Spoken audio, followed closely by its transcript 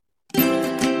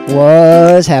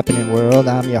What's happening, world?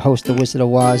 I'm your host, the Wizard of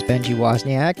Woz, Benji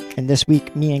Wozniak, and this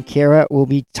week, me and Kyra will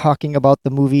be talking about the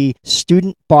movie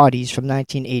Student Bodies from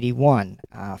 1981.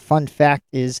 Fun fact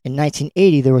is, in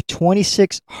 1980, there were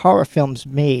 26 horror films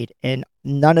made, and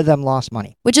none of them lost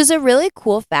money. Which is a really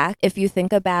cool fact if you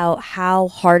think about how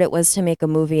hard it was to make a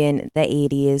movie in the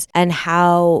 80s and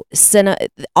how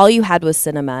all you had was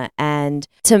cinema, and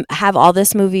to have all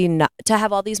these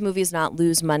movies not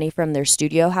lose money from their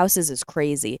studio houses is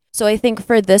crazy. So I think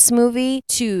for this movie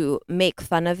to make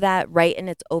fun of that right in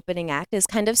its opening act is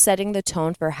kind of setting the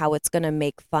tone for how it's going to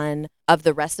make fun of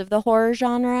the rest of the horror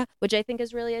genre, which I think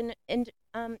is really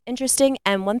interesting.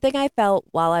 And one thing I felt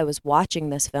while I was watching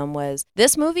this film was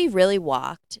this movie really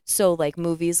walked. So like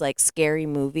movies like Scary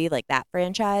Movie, like that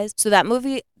franchise. So that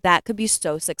movie, that could be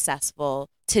so successful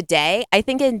today, I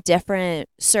think, in different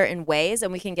certain ways,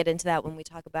 and we can get into that when we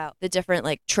talk about the different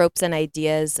like tropes and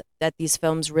ideas that these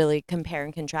films really compare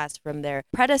and contrast from their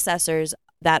predecessors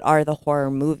that are the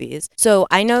horror movies. So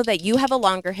I know that you have a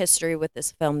longer history with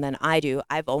this film than I do.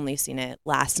 I've only seen it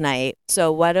last night.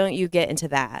 So why don't you get into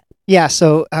that? Yeah,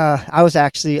 so I was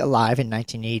actually alive in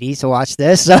 1980 to watch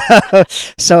this.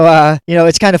 So,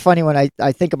 it's kind of funny when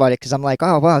I think about it, because I'm like,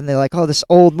 oh, wow. And they're like, oh, this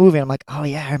old movie. And I'm like, oh,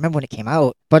 yeah, I remember when it came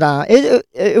out. But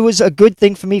it was a good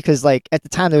thing for me because, like, at the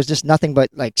time, there was just nothing but,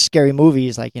 like, scary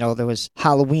movies. Like, there was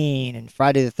Halloween and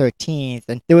Friday the 13th.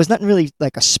 And there was nothing really,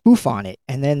 like, a spoof on it.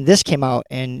 And then this came out,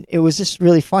 and it was just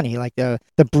really funny. Like, the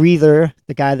breather,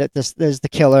 the guy that there's the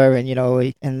killer, and,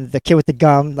 and the kid with the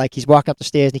gum. Like, he's walking up the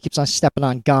stairs, and he keeps on stepping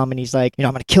on gum, and he's like, I'm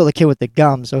going to kill the kid with the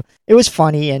gum. So it was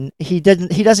funny, and he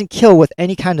doesn't kill with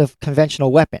any kind of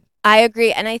conventional weapon. I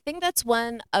agree, and I think that's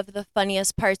one of the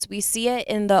funniest parts. We see it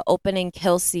in the opening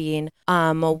kill scene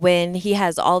when he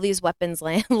has all these weapons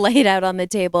laid out on the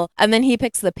table, and then he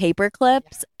picks the paper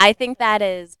clips. I thought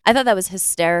that was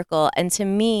hysterical, and to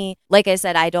me, like I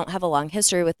said, I don't have a long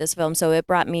history with this film, so it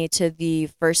brought me to the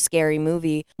first Scary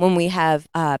Movie when we have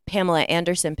Pamela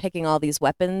Anderson picking all these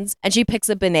weapons, and she picks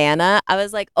a banana. I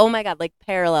was like, oh my God, like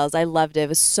parallels. I loved it. It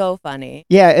was so funny.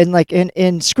 Yeah, and like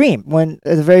in Scream, when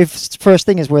the very first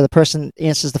thing is where the person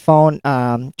answers the phone,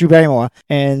 Drew Barrymore,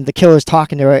 and the killer's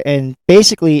talking to her, and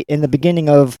basically in the beginning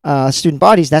of Student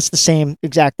Bodies, that's the same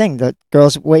exact thing. The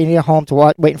girl's waiting at home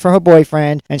waiting for her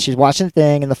boyfriend, and she's watching the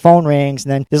thing, and the phone rings,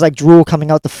 and then there's like drool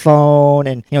coming out the phone,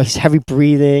 and he's heavy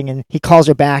breathing, and he calls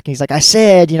her back, and he's like, I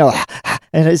said,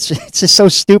 and it's just so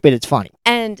stupid, it's funny.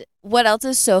 And what else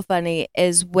is so funny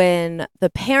is when the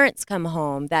parents come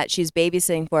home that she's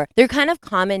babysitting for, they're kind of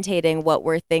commentating what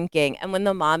we're thinking. And when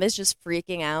the mom is just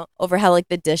freaking out over how like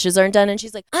the dishes aren't done, and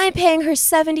she's like, I'm paying her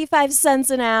 75 cents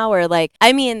an hour. Like,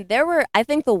 I mean, I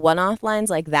think the one-off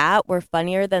lines like that were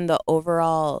funnier than the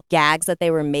overall gags that they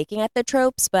were making at the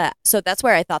tropes. But so that's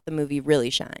where I thought the movie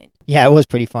really shined. Yeah, it was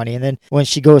pretty funny. And then when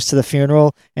she goes to the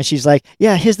funeral and she's like,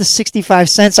 yeah, here's the 65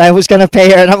 cents I was going to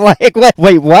pay her. And I'm like, what?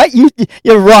 Wait, what?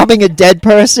 You're robbing a dead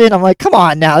person? I'm like, come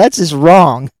on now, that's just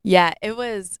wrong. Yeah, it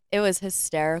was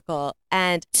hysterical.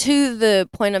 And to the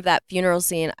point of that funeral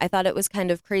scene, I thought it was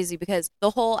kind of crazy because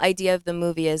the whole idea of the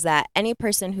movie is that any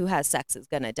person who has sex is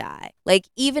going to die. Like,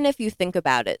 even if you think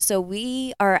about it. So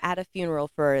we are at a funeral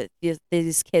for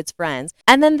these kids' friends,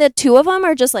 and then the two of them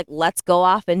are just like, let's go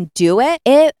off and do it.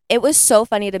 It was so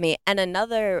funny to me. And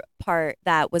another part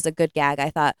that was a good gag, I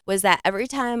thought, was that every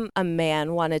time a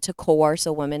man wanted to coerce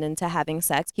a woman into having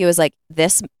sex, he was like,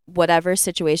 this, whatever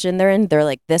situation they're in, they're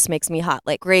like, this makes me hot.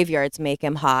 Like, graveyards make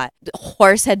him hot.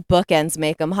 Horsehead bookends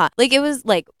make him hot. Like, it was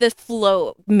like the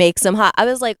flow makes him hot. I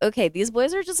was like, okay, these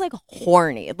boys are just like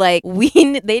horny. Like,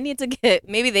 they need to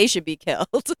maybe they should be killed.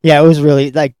 Yeah, it was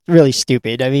really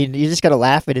stupid. I mean, you just gotta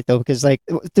laugh at it though, because like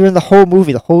during the whole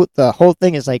movie, the whole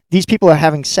thing is like these people are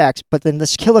having sex, but then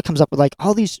this killer comes up with like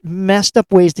all these messed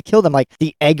up ways to kill them, like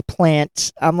the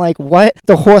eggplant. I'm like, what?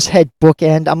 The horsehead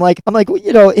bookend. I'm like,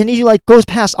 and he like goes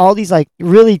past all these like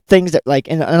really things that like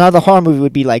in another horror movie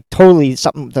would be like totally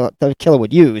something the killer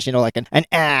would use, like an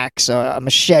axe or a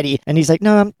machete, and he's like,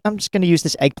 no, I'm just gonna use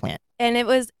this eggplant. And it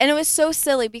was so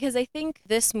silly because I think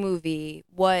this movie,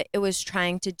 what it was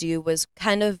trying to do was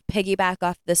kind of piggyback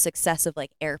off the success of like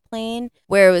Airplane,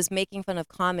 where it was making fun of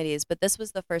comedies, but this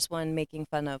was the first one making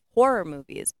fun of horror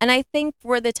movies. And I think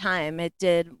for the time it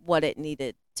did what it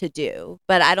needed to do,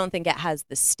 but I don't think it has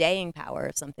the staying power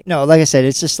of something. No, like I said,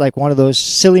 it's just like one of those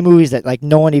silly movies that like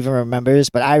no one even remembers,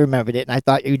 but I remembered it and I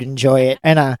thought you'd enjoy it.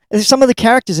 And some of the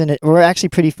characters in it were actually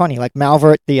pretty funny, like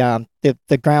Malvert, the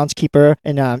groundskeeper,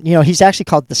 and he's actually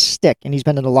called the Stick, and he's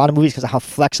been in a lot of movies because of how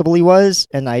flexible he was.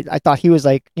 And I thought he was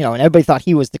like, and everybody thought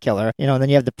he was the killer. And then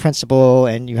you have the principal,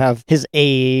 and you have his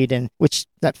aide, and which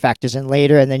that factors in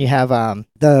later. And then you have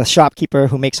the shopkeeper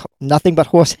who makes nothing but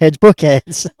horse heads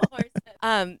bookheads.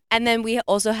 And then we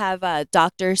also have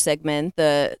Dr. Sigmund,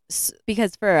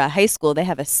 because for a high school they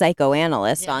have a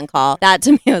psychoanalyst on call. That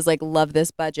to me I was like, love this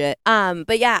budget.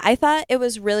 But yeah, I thought it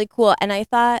was really cool, and I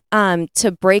thought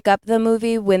to break up the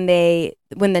movie when the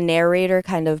narrator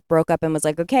kind of broke up and was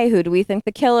like, okay, who do we think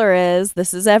the killer is?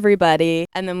 This is everybody.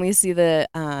 And then we see the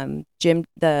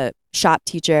shop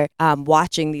teacher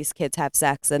watching these kids have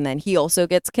sex, and then he also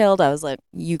gets killed. I was like,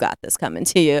 you got this coming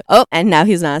to you. Oh, and now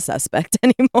he's not a suspect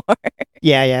anymore.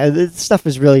 Yeah, this stuff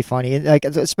is really funny, and like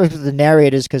especially the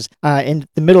narrators, because in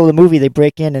the middle of the movie they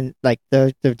break in and like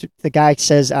the guy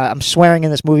says, "I'm swearing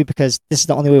in this movie because this is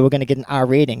the only way we're going to get an R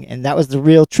rating," and that was the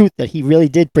real truth, that he really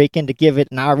did break in to give it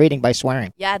an R rating by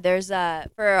swearing. Yeah, there's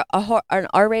for an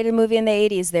R-rated movie in the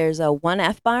 80s, there's a one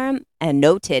F-bomb and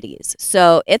no titties.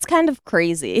 So it's kind of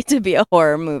crazy to be a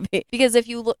horror movie, because if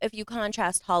you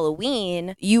contrast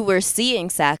Halloween, you were seeing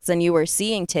sex and you were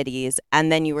seeing titties,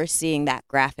 and then you were seeing that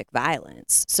graphic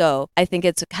violence. So I think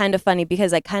it's kind of funny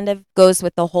because it kind of goes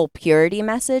with the whole purity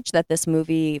message that this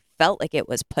movie felt like it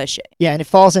was pushing. Yeah, and it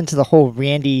falls into the whole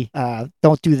Randy,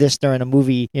 don't do this during a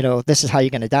movie, this is how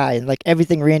you're going to die. And like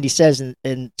everything Randy says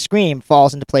in Scream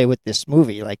falls into play with this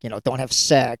movie. Like, don't have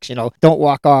sex, don't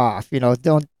walk off,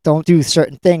 don't do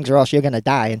certain things or else you're going to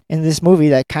die. And in this movie,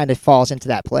 that kind of falls into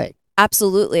that play.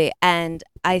 Absolutely. And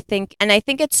I think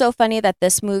it's so funny that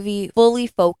this movie fully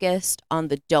focused on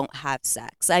the don't have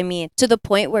sex. I mean, to the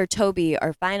point where Toby,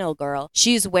 our final girl,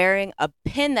 she's wearing a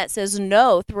pin that says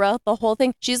no throughout the whole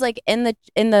thing. She's like in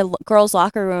the girls'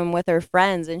 locker room with her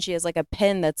friends, and she has like a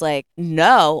pin that's like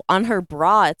no on her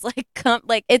bra. It's like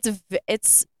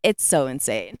it's so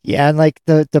insane. Yeah, and like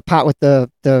the part with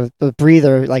the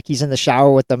breather, like he's in the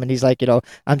shower with them, and he's like,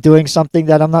 I'm doing something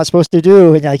that I'm not supposed to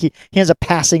do, and like he ends up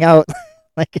passing out.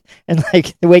 and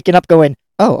waking up going,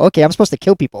 oh, okay, I'm supposed to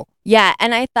kill people. Yeah,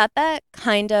 and I thought that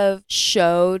kind of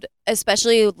showed,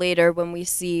 especially later when we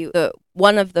see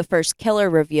one of the first killer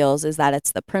reveals is that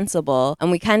it's the principal,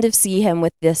 and we kind of see him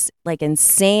with this like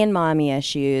insane mommy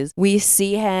issues. We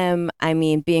see him,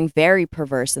 being very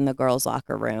perverse in the girls'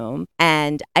 locker room,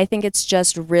 and I think it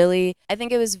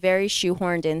was very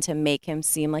shoehorned in to make him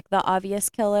seem like the obvious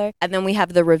killer. And then we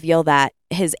have the reveal that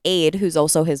his aide, who's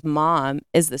also his mom,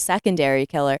 is the secondary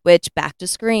killer, which back to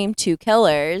Scream, 2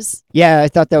 killers. Yeah, I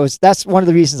thought that's one of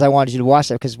the reasons I wanted you to watch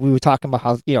that, because we were talking about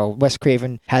how, Wes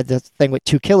Craven had the thing with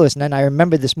 2 killers, and then I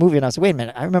remembered this movie and I was like, wait a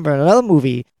minute, I remember another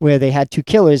movie where they had 2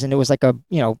 killers, and it was like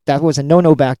that was a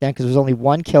no-no back then, because there was only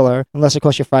one killer, unless of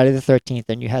course you're Friday the 13th,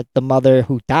 and you had the mother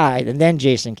who died, and then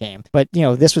Jason came. But,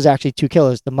 this was actually 2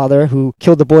 killers. The mother who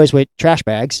killed the boys with trash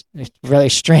bags, it's really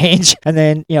strange, and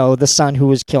then, the son who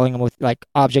was killing them with like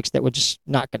objects that were just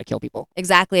not going to kill people.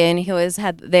 Exactly, and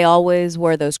they always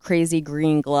wore those crazy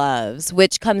green gloves,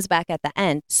 which comes back at the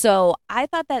end. So I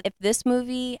thought that if this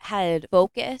movie had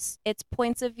focused its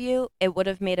points of view, it would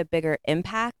have made a bigger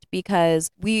impact, because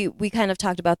we kind of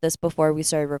talked about this before we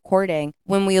started recording.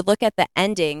 When we look at the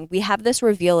ending, we have this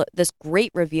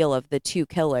great reveal of the 2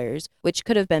 killers, which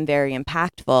could have been very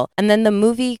impactful. And then the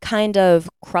movie kind of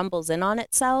crumbles in on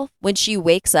itself when she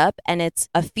wakes up and it's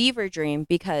a fever dream,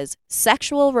 because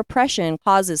sexual repression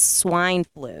causes swine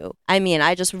flu.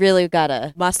 I just really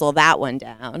gotta muscle that one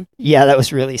down. Yeah, that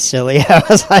was really silly. I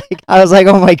was like,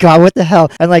 oh my God, what the hell?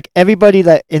 And like everybody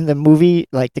that in the movie,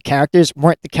 like the characters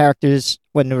weren't the characters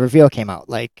when the reveal came out.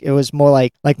 Like it was more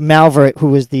like Malvert, who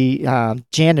was the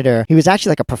janitor. He was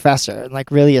actually like a professor and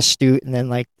like really astute. And then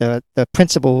like the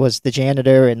principal was the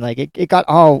janitor, and like it got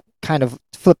all kind of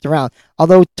flipped around.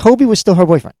 Although Toby was still her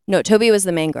boyfriend. No, Toby was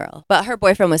the main girl, but her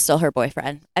boyfriend was still her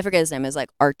boyfriend. I forget his name. Is like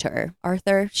Arthur.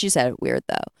 She said it weird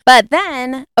though. But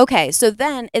then, okay, so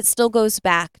then it still goes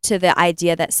back to the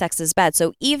idea that sex is bad.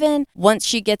 So even once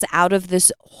she gets out of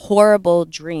this horrible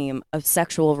dream of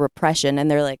sexual repression, and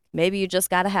they're like, maybe you just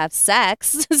got to have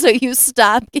sex so you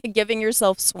stop giving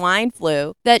yourself swine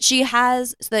flu, that she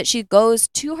goes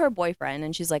to her boyfriend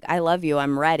and she's like, I love you,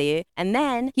 I'm ready. And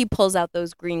then he pulls out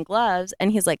those green gloves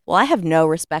and he's like, well, I have no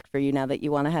respect for you now that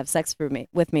you want to have sex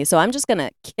with me, so I'm just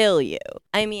gonna kill you.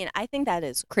 I think that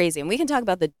is crazy, and we can talk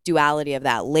about the duality of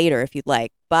that later if you'd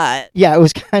like. But yeah, it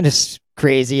was kind of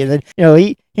crazy. And then,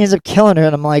 he ends up killing her,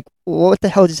 and I'm like, what the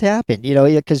hell just happened?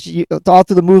 Because all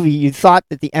through the movie, you thought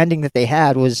that the ending that they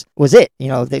had was it.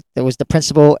 There was the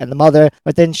principal and the mother,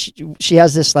 but then she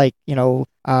has this, like,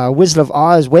 Wizard of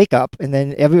Oz wake up, and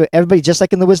then everybody, just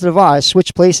like in the Wizard of Oz,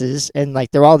 switch places, and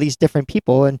like they're all these different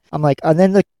people, and I'm like, and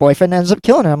then the boyfriend ends up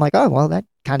killing her. I'm like, oh well, that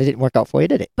kind of didn't work out for you,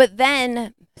 did it? But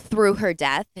then through her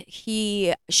death,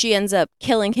 she ends up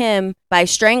killing him by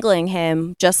strangling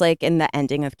him, just like in the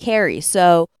ending of Carrie.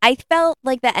 So I felt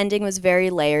like the ending was very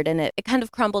layered, and it kind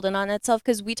of crumbled in on itself,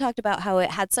 because we talked about how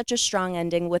it had such a strong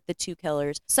ending with the two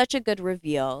killers, such a good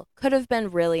reveal, could have been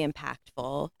really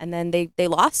impactful, and then they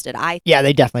lost it. Yeah,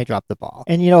 they definitely dropped the ball.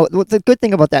 And the good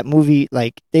thing about that movie,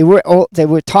 like they were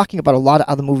talking about a lot of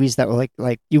other movies that were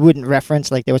like you wouldn't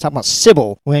reference. Like they were talking about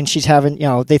Sybil when she's having,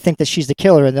 they think that she's the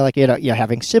killer, and they're like, you're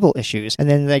having Sybil issues. And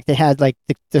then like they had like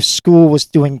the school was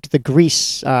doing the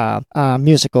Grease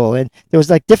musical, and there was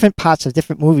like different parts of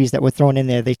different movies that were thrown in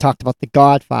there. They talked about The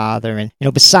Godfather, and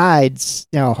besides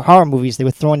horror movies, they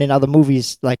were throwing in other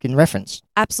movies like in reference.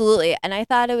 Absolutely. And I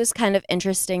thought it was kind of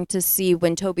interesting to see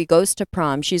when Toby goes to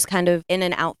prom, she's kind of in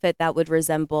an outfit that would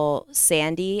resemble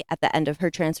Sandy at the end of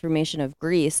her transformation of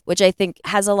Grease, which I think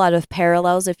has a lot of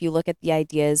parallels if you look at the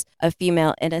ideas of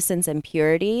female innocence and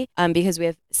purity, because we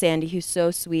have Sandy, who's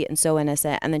so sweet and so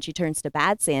innocent, and then she turns to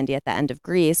bad Sandy at the end of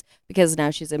Grease, because now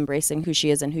she's embracing who she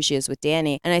is and who she is with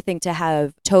Danny. And I think to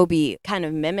have Toby kind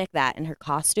of mimic that in her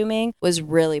costuming was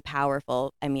really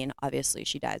powerful. I mean, obviously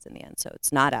she dies in the end, so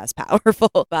it's not as powerful.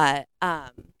 But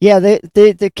yeah,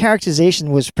 the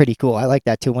characterization was pretty cool. I like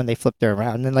that too when they flipped her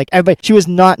around, and like everybody, she was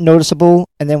not noticeable,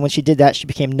 and then when she did that, she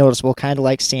became noticeable, kind of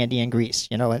like Sandy and Grease.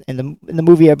 In the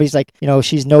movie, everybody's like,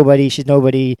 she's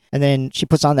nobody, and then she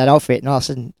puts on that outfit, and all of a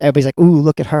sudden, everybody's like, ooh,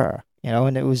 look at her.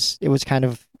 And it was kind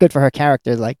of good for her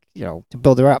character, like, to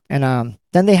build her up. And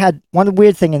then they had one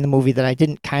weird thing in the movie that I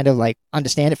didn't kind of like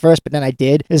understand at first, but then I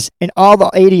did, is in all the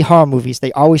 80 horror movies,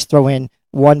 they always throw in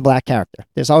one black character.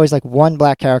 There's always like one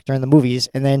black character in the movies,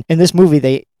 and then in this movie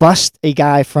they bust a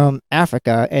guy from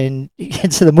Africa and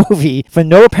into the movie for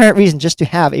no apparent reason, just to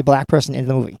have a black person in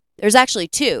the movie. There's actually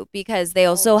two, because they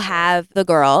also have the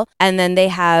girl, and then they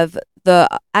have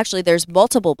there's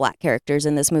multiple black characters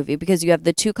in this movie, because you have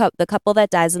the couple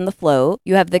that dies in the float,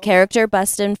 you have the character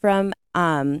busting from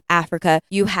Africa,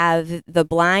 you have the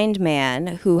blind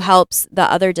man who helps the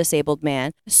other disabled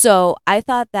man. So I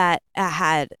thought that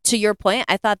to your point,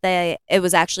 I thought that it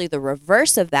was actually the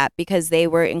reverse of that, because they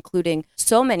were including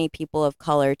so many people of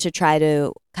color to try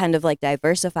to kind of like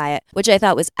diversify it, which I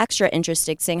thought was extra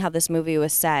interesting, seeing how this movie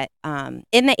was set in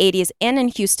the 80s and in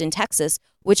Houston, Texas,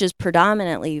 which is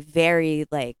predominantly very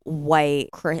like white,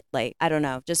 like, I don't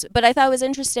know, but I thought it was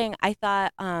interesting. I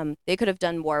thought they could have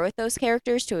done more with those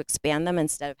characters to expand them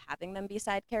instead of having them be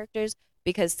side characters,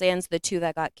 because sans the two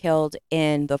that got killed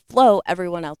in the flow,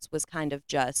 everyone else was kind of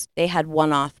they had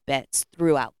one-off bits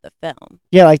throughout the film.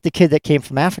 Yeah, like the kid that came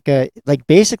from Africa, like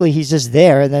basically he's just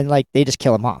there, and then like they just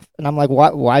kill him off. And I'm like,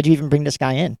 why'd you even bring this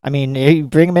guy in? I mean, you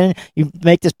bring him in, you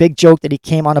make this big joke that he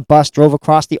came on a bus, drove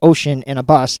across the ocean in a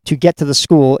bus to get to the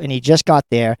school, and he just got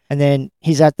there, and then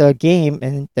he's at the game,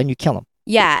 and then you kill him.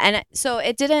 Yeah, and so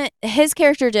his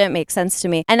character didn't make sense to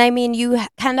me. And I mean, you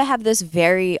kind of have this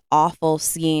very awful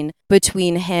scene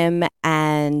between him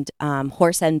and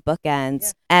Horse and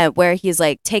Bookends, where he's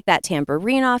like, take that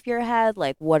tambourine off your head,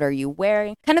 like, what are you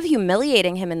wearing? Kind of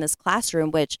humiliating him in this classroom,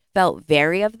 which felt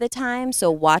very of the time. So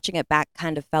watching it back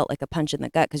kind of felt like a punch in the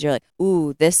gut, because you're like,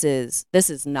 ooh, this is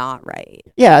not right.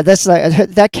 Yeah, that's like,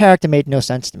 that character made no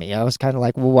sense to me. I was kind of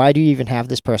like, well, why do you even have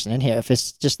this person in here if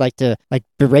it's just like to like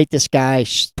berate this guy,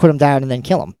 put him down, and then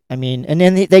kill him? I mean, and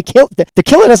then they kill the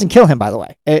killer doesn't kill him, by the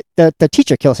way. The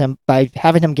teacher kills him by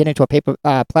having him get into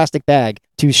a plastic bag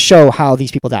to show how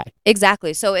these people died.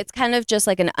 Exactly. So it's kind of just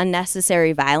like an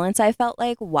unnecessary violence, I felt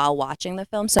like, while watching the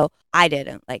film. So I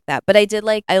didn't like that. But I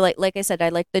I said, I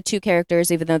like the two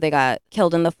characters, even though they got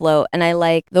killed in the float. And I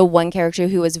like the one character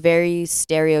who was very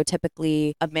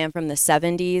stereotypically a man from the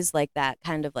 70s, like that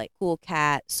kind of like cool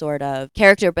cat sort of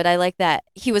character. But I like that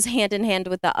he was hand in hand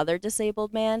with the other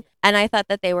disabled man. And I thought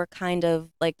that they were kind of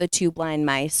like the two blind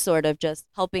mice, sort of just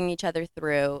helping each other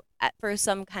through for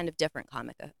some kind of different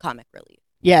comic relief.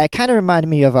 Yeah, it kind of reminded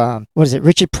me of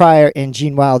Richard Pryor and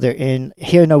Gene Wilder in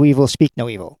Hear No Evil, Speak No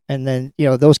Evil. And then,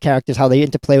 those characters, how they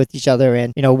interplay with each other,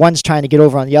 and, one's trying to get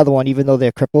over on the other one, even though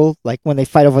they're crippled, like when they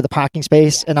fight over the parking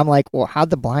space. And I'm like, well, how'd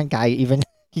the blind guy even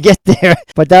get there?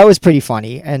 But that was pretty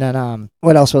funny. And then,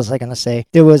 what else was I going to say?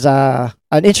 There was,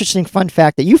 an interesting fun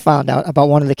fact that you found out about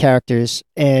one of the characters,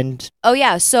 and Oh,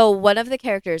 yeah. So one of the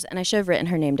characters, and I should have written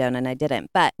her name down and I didn't,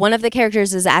 but one of the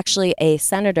characters is actually a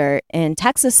senator in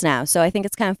Texas now. So I think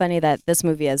it's kind of funny that this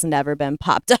movie has never been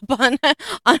popped up on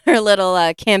on her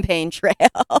little campaign trail.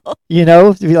 you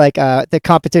know, to be like the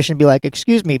competition be like,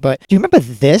 excuse me, but do you remember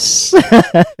this?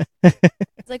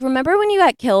 It's like, remember when you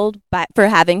got killed for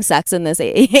having sex in this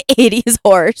 80s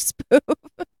horror spoof?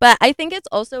 But I think it's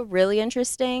also really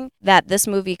interesting that this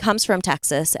movie comes from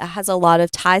Texas. It has a lot of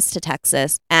ties to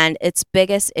Texas, and its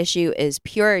biggest issue is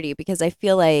purity, because I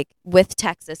feel like with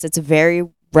Texas, it's very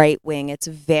right wing, it's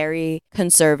very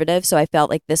conservative. So I felt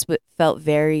like this felt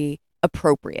very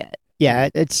appropriate. Yeah,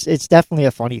 it's definitely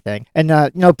a funny thing. And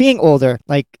you know, being older,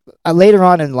 like later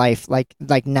on in life, like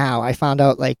now, I found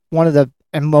out like one of the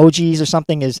emojis or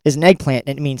something is an eggplant,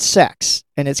 and it means sex.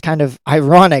 And it's kind of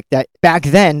ironic that back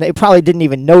then they probably didn't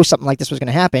even know something like this was going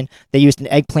to happen. They used an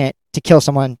eggplant to kill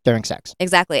someone during sex.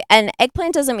 Exactly. And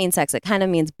eggplant doesn't mean sex. It kind of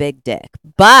means big dick.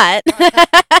 But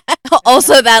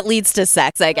also that leads to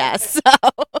sex, I guess. So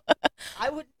I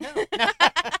wouldn't know.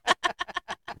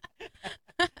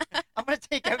 I'm going to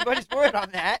take everybody's word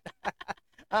on that.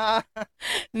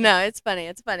 No, it's funny.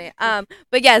 It's funny.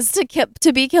 But yes,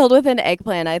 to be killed with an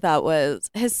eggplant, I thought was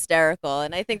hysterical,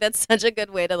 and I think that's such a good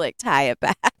way to like tie it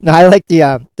back. No, I like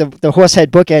the horse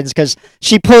head bookends because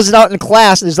she pulls it out in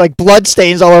class and there's like blood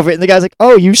stains all over it, and the guy's like,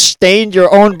 "Oh, you stained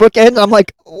your own bookend?" I'm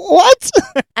like, "What?"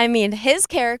 I mean, his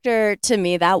character, to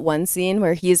me, that one scene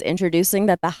where he's introducing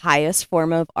that the highest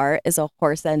form of art is a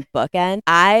horse and bookend.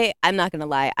 I'm not gonna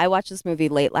lie, I watched this movie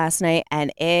late last night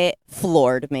and it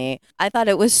floored me. I thought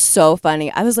it was so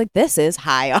funny. I was like, this is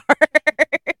high art.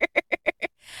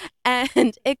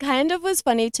 And it kind of was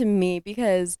funny to me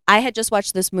because I had just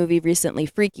watched this movie recently,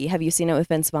 Freaky. Have you seen it with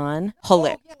Vince Vaughn?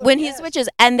 Hilarious. Oh, yeah, When he yes. switches,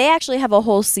 and they actually have a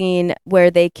whole scene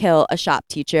where they kill a shop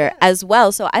teacher as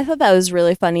well. So I thought that was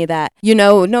really funny that, you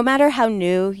know, no matter how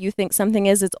new you think something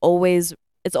is, it's always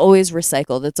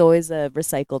recycled. It's always a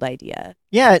recycled idea.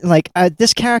 Yeah, and like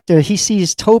this character, he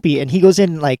sees Toby and he goes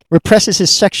in and like represses his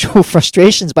sexual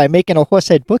frustrations by making a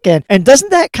horsehead bookend. And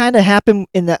doesn't that kind of happen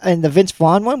in the Vince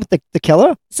Vaughn one with the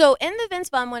killer? So in the Vince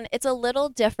Vaughn one, it's a little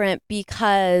different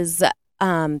because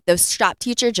the shop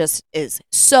teacher just is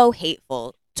so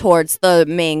hateful towards the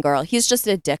main girl. He's just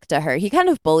a dick to her. He kind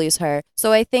of bullies her.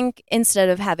 So I think instead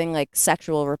of having like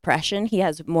sexual repression, he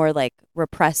has more like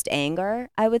repressed anger,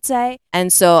 I would say.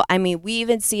 And so, I mean, we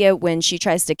even see it when she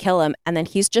tries to kill him and then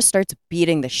he just starts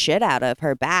beating the shit out of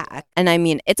her back. And I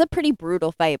mean, it's a pretty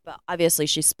brutal fight, but obviously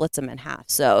she splits him in half.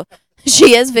 So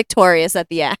she is victorious at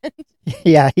the end.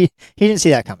 Yeah, he didn't see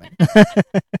that coming.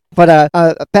 But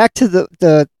back to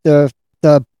the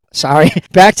sorry,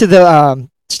 back to the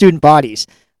student bodies.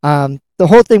 The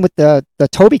whole thing with the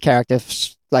Toby character,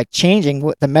 like changing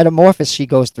what the metamorphosis she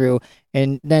goes through,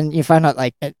 and then you find out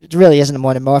like it really isn't a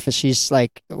metamorphosis. She's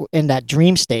like in that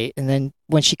dream state, and then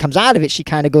when she comes out of it, she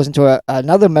kind of goes into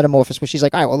another metamorphosis where she's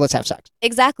like, all right, well, let's have sex.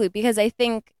 Exactly, because I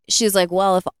think she's like,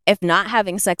 well, if not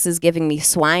having sex is giving me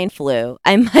swine flu,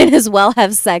 I might as well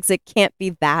have sex. It can't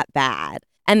be that bad.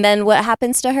 And then what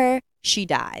happens to her? She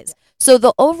dies. So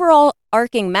the overall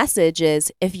arcing message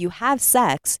is if you have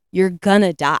sex, you're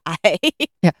gonna die.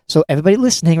 Yeah, so everybody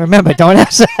listening, remember, don't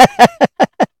have sex.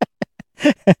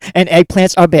 And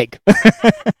eggplants are big.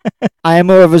 I am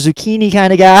more of a zucchini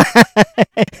kind of guy.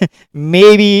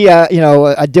 Maybe,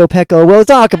 a dill pickle. We'll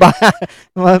talk about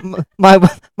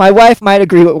my wife might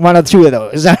agree with one or two of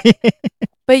those.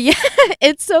 But yeah,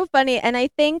 it's so funny. And I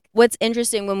think what's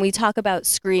interesting when we talk about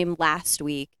Scream last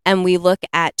week and we look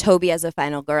at Toby as a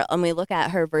final girl and we look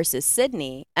at her versus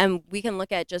Sydney, and we can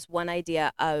look at just one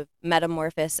idea of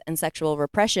metamorphosis and sexual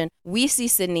repression, we see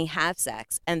Sydney have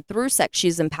sex, and through sex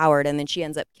she's empowered, and then she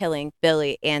ends up killing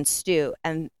Billy and Stu.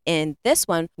 And in this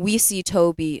one, we see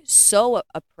Toby so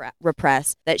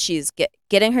repressed that she's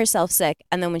getting herself sick,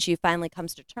 and then when she finally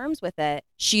comes to terms with it,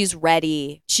 she's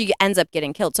ready. She ends up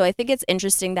getting killed. So I think it's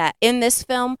interesting that in this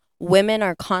film, women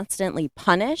are constantly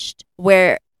punished,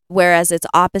 whereas it's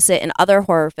opposite in other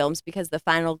horror films because the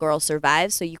final girl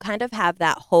survives. So you kind of have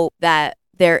that hope that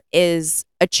there is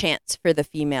a chance for the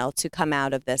female to come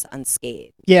out of this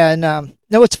unscathed. Yeah, and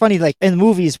no, it's funny, like in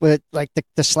movies with like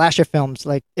the slasher films,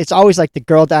 like it's always like the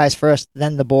girl dies first,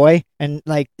 then the boy, and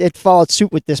like it followed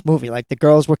suit with this movie. Like the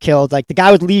girls were killed, like the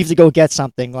guy would leave to go get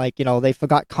something, like they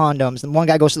forgot condoms, and one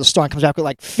guy goes to the store and comes back with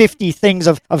like 50 things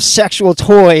of sexual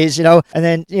toys, and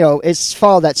then it's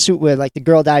followed that suit where like the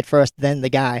girl died first, then the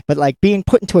guy, but like being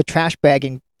put into a trash bag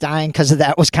and dying because of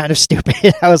that was kind of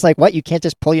stupid. I was like, what? You can't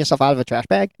just pull yourself out of a trash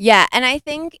bag? Yeah, and I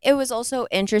think it was also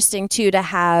interesting too to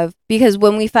have, because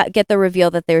when we get the reveal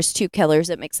that there's two killers,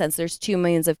 it makes sense. There's two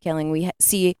means of killing. We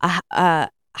see a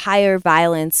higher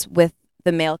violence with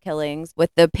the male killings,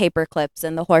 with the paper clips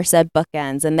and the horse head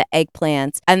bookends and the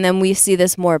eggplants, and then we see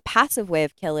this more passive way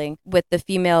of killing with the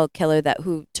female killer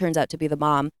who turns out to be the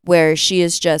mom, where she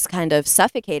is just kind of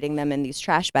suffocating them in these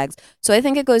trash bags. So I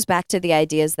think it goes back to the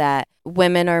ideas that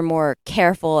women are more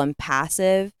careful and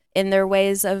passive in their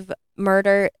ways of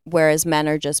murder, whereas men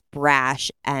are just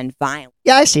brash and violent.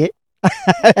 Yeah, I see it.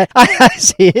 I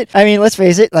see it. I mean, let's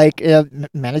face it, like,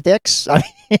 men are dicks. I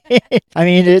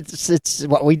mean, it's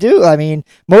what we do. I mean,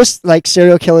 most, like,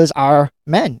 serial killers are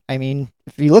men. I mean,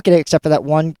 if you look at it, except for that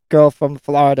one girl from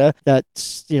Florida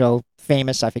that's,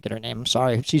 famous. I forget her name. I'm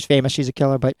sorry. She's famous. She's a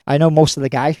killer, but I know most of the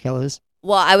guy killers.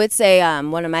 Well, I would say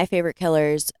one of my favorite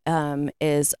killers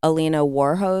is Alina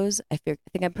Warhose. I think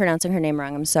I'm pronouncing her name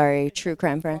wrong. I'm sorry. True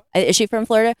crime friend. Is she from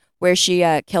Florida? Where she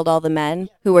killed all the men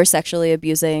who were sexually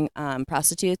abusing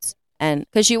prostitutes. And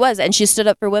because she stood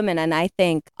up for women. And I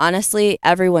think, honestly,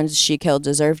 everyone she killed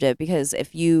deserved it, because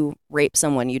if you rape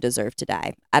someone, you deserve to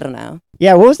die. I don't know.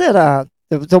 Yeah, what was that?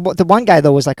 The one guy,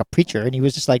 though, was like a preacher, and he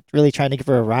was just like really trying to give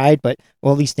her a ride, but,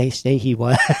 well, at least they say he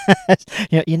was.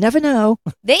 You never know.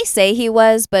 They say he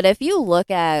was, but if you look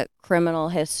at criminal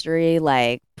history,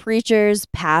 like preachers,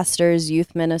 pastors,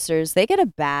 youth ministers, they get a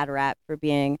bad rap for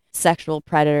being sexual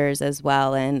predators as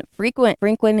well, and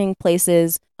frequenting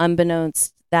places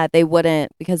unbeknownst that they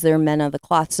wouldn't, because they're men of the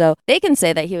cloth. So they can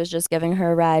say that he was just giving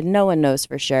her a ride. No one knows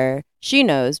for sure. She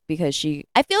knows, because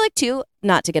I feel like too,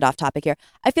 not to get off topic here,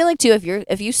 I feel like too,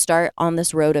 if you start on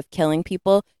this road of killing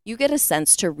people, you get a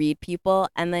sense to read people,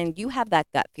 and then you have that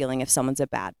gut feeling if someone's a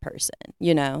bad person,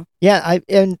 Yeah,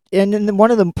 and in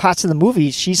one of the parts of the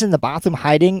movie, she's in the bathroom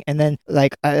hiding, and then,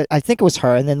 like, I think it was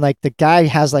her, and then, like, the guy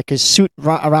has, like, his suit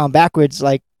around backwards,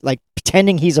 like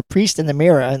pretending he's a priest in the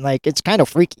mirror, and, like, it's kind of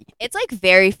freaky. It's, like,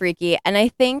 very freaky, and I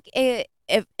think it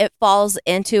falls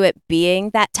into it being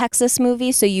that Texas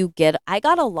movie, so I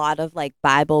got a lot of, like,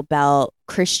 Bible Belt,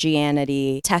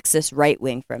 Christianity, Texas right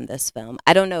wing from this film.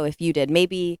 I don't know if you did.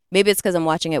 Maybe it's because I'm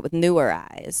watching it with newer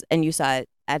eyes, and you saw it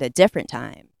at a different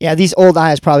time. Yeah, these old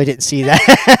eyes probably didn't see that.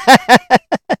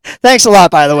 Thanks a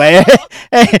lot, by the way.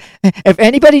 If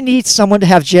anybody needs someone to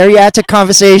have geriatric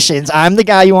conversations, I'm the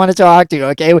guy you want to talk to,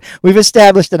 okay? We've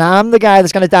established that I'm the guy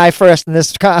that's going to die first in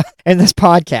this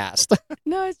podcast.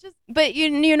 No, it's just, but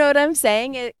you know what I'm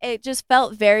saying? It just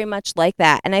felt very much like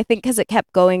that. And I think because it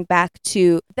kept going back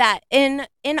to that in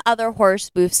other horror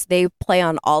spoofs, they play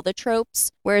on all the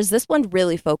tropes, whereas this one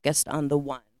really focused on the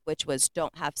one, which was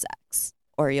don't have sex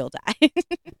or you'll die.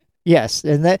 Yes,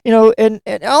 and that,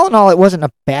 and all in all, it wasn't a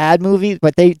bad movie,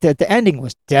 but the ending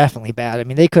was definitely bad. I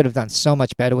mean, they could have done so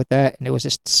much better with that, and it was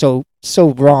just so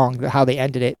wrong how they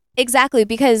ended it. Exactly,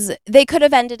 because they could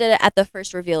have ended it at the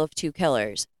first reveal of two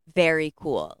killers. Very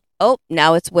cool. Oh,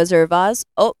 now it's Wizard of Oz.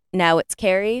 Oh, now it's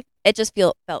Carrie. It just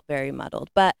felt very muddled.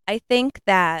 But I think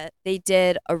that they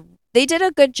did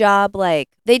a good job,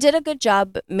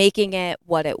 making it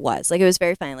what it was. Like, it was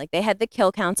very funny. Like, they had the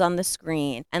kill counts on the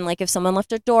screen, and, like, if someone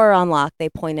left a door unlocked, they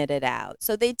pointed it out.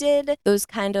 So they did those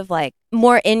kind of, like,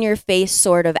 more in-your-face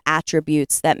sort of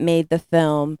attributes that made the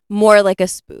film more like a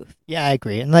spoof. Yeah, I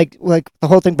agree. And, like the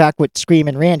whole thing back with Scream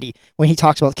and Randy, when he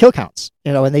talks about kill counts,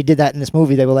 and they did that in this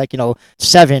movie, they were like,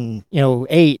 7,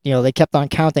 8, they kept on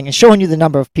counting and showing you the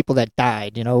number of people that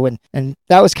died, and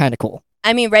that was kind of cool.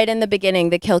 I mean, right in the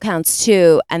beginning, the kill counts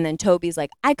 2, and then Toby's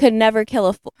like, I could never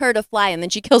kill hurt a fly, and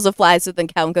then she kills a fly, so the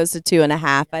count goes to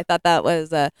 2.5. I thought that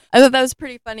was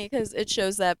pretty funny, because it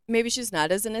shows that maybe she's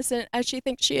not as innocent as she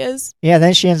thinks she is. Yeah,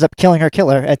 then she ends up killing her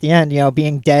killer at the end,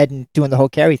 being dead and doing the whole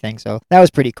Carrie thing. So that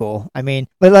was pretty cool. I mean,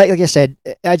 but like I said,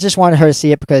 I just wanted her to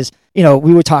see it because,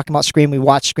 we were talking about Scream, we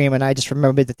watched Scream, and I just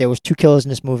remembered that there was 2 killers in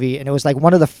this movie, and it was like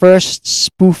one of the first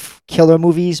spoof killer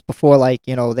movies before, like,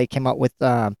 they came out with,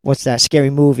 what's that, Scary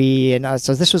Movie, and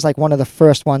so this was like one of the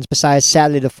first ones besides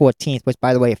Saturday the 14th, which,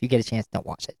 by the way, if you get a chance, don't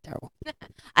watch it. Terrible.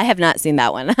 I have not seen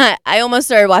that one. I almost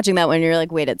started watching that when you're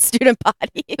like, wait, it's Student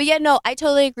Body. But yeah, no, I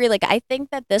totally agree. Like, I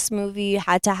think that this movie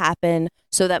had to happen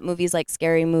so that movies like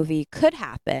Scary Movie could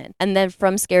happen. And then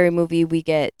from Scary Movie, we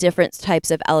get different types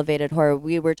of elevated horror.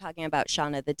 We were talking about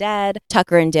Shaun of the Dead,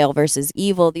 Tucker and Dale versus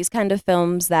Evil, these kind of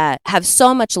films that have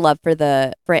so much love for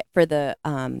the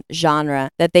genre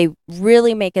that they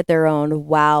really make it their own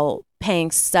while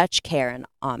paying such care and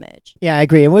homage. Yeah, I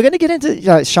agree. And we're going to get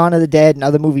into Shaun of the Dead and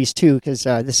other movies too, because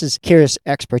this is Kyra's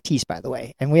expertise, by the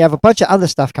way. And we have a bunch of other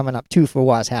stuff coming up too for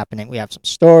What's Happening. We have some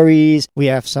stories, we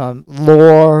have some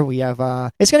lore, we have,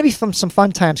 it's going to be some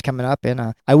fun times coming up.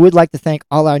 And I would like to thank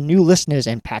all our new listeners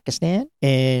in Pakistan,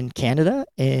 in Canada,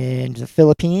 in the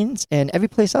Philippines, and every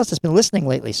place else that's been listening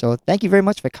lately. So thank you very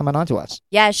much for coming on to us.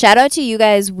 Yeah, shout out to you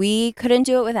guys. We couldn't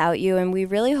do it without you, and we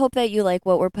really hope that you like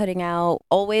what we're putting out.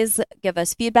 Always give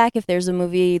us feedback if there's a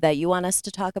movie that you want us to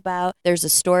talk about, there's a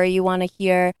story you want to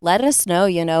hear. Let us know,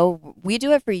 we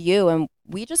do it for you, and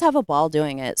we just have a ball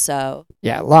doing it. So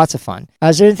yeah, lots of fun.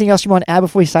 Is there anything else you want to add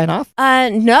before we sign off?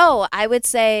 No, I would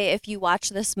say if you watch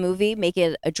this movie, make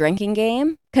it a drinking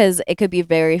game, because it could be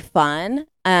very fun.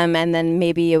 And then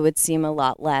maybe it would seem a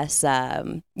lot less,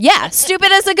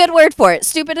 stupid is a good word for it.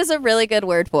 Stupid is a really good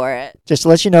word for it. Just to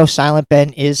let you know, Silent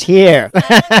Ben is here.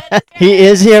 He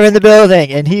is here in the building,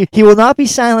 and he will not be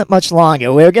silent much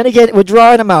longer. We're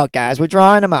drawing him out, guys. We're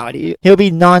drawing him out. He'll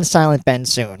be non-Silent Ben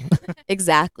soon.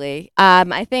 Exactly.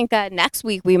 I think next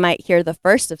week we might hear the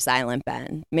first of Silent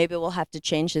Ben. Maybe we'll have to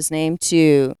change his name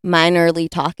to Minorly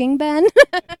Talking Ben.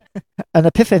 An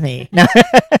epiphany.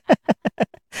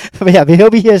 But yeah, but he'll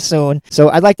be here soon. So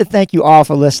I'd like to thank you all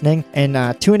for listening,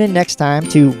 and tune in next time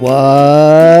to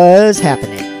What's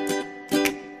Happening.